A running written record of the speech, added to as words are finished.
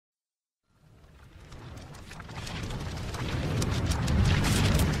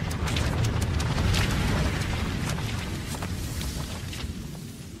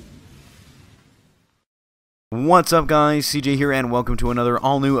What's up guys, CJ here and welcome to another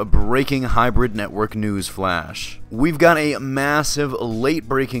all-new breaking hybrid network news flash. We've got a massive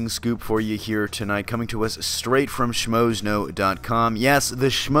late-breaking scoop for you here tonight coming to us straight from SchmoesKnow.com. Yes, the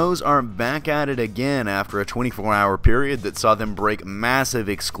Schmoes are back at it again after a 24-hour period that saw them break massive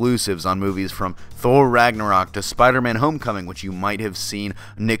exclusives on movies from Thor Ragnarok to Spider-Man Homecoming, which you might have seen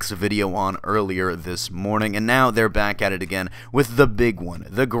Nick's video on earlier this morning, and now they're back at it again with the big one,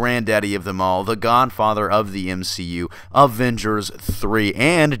 the granddaddy of them all, the godfather of the MCU, Avengers 3,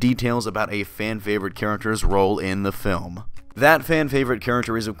 and details about a fan-favorite character's role in the film. That fan-favorite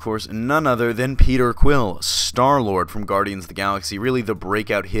character is, of course, none other than Peter Quill, Starlord from Guardians of the Galaxy, really the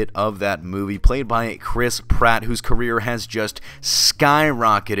breakout hit of that movie, played by Chris Pratt, whose career has just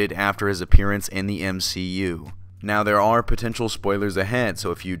skyrocketed after his appearance in the MCU. Now, there are potential spoilers ahead,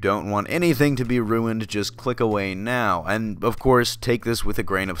 so if you don't want anything to be ruined, just click away now. And, of course, take this with a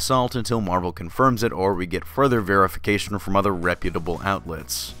grain of salt until Marvel confirms it or we get further verification from other reputable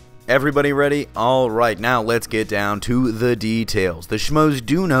outlets. Everybody ready? Alright, now let's get down to the details. The Schmoes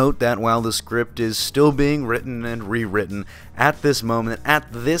do note that while the script is still being written and rewritten, at this moment, at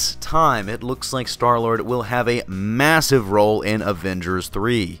this time, it looks like Starlord will have a massive role in Avengers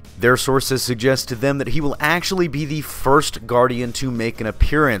 3. Their sources suggest to them that he will actually be the first Guardian to make an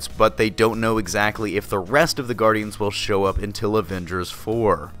appearance, but they don't know exactly if the rest of the Guardians will show up until Avengers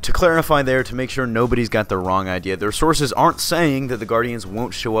 4. To clarify there, to make sure nobody's got the wrong idea, their sources aren't saying that the Guardians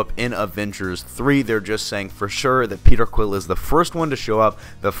won't show up in Avengers 3, they're just saying for sure that Peter Quill is the first one to show up,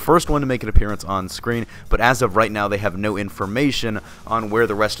 the first one to make an appearance on screen, but as of right now they have no information on where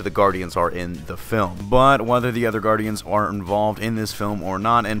the rest of the Guardians are in the film. But whether the other Guardians are involved in this film or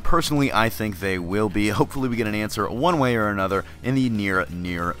not, and personally I think they will be, hopefully we get an answer one way or another in the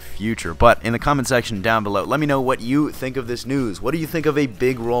near future. But in the comment section down below, let me know what you think of this news. What do you think of a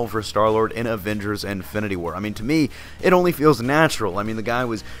big role for Starlord in Avengers Infinity War? I mean, to me, it only feels natural. I mean, the guy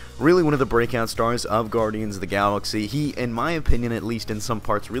was really one of the breakout stars of Guardians of the Galaxy. He, in my opinion, at least in some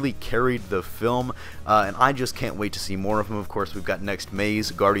parts, really carried the film, and I just can't wait to see more of him. Of course, we've got next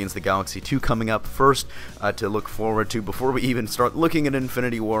May's Guardians of the Galaxy 2 coming up first to look forward to before we even start looking at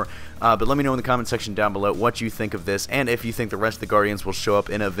Infinity War. But let me know in the comment section down below what you think of this, and if you think the rest of the Guardians will show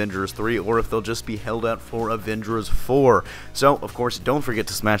up in Avengers 3, or if they'll just be held out for Avengers 4. So, of course, don't forget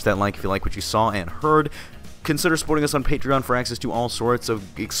to smash that like if you like what you saw and heard. Consider supporting us on Patreon for access to all sorts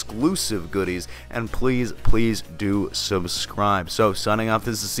of exclusive goodies, and please do subscribe. So, signing off,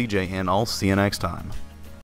 this is CJ, and I'll see you next time.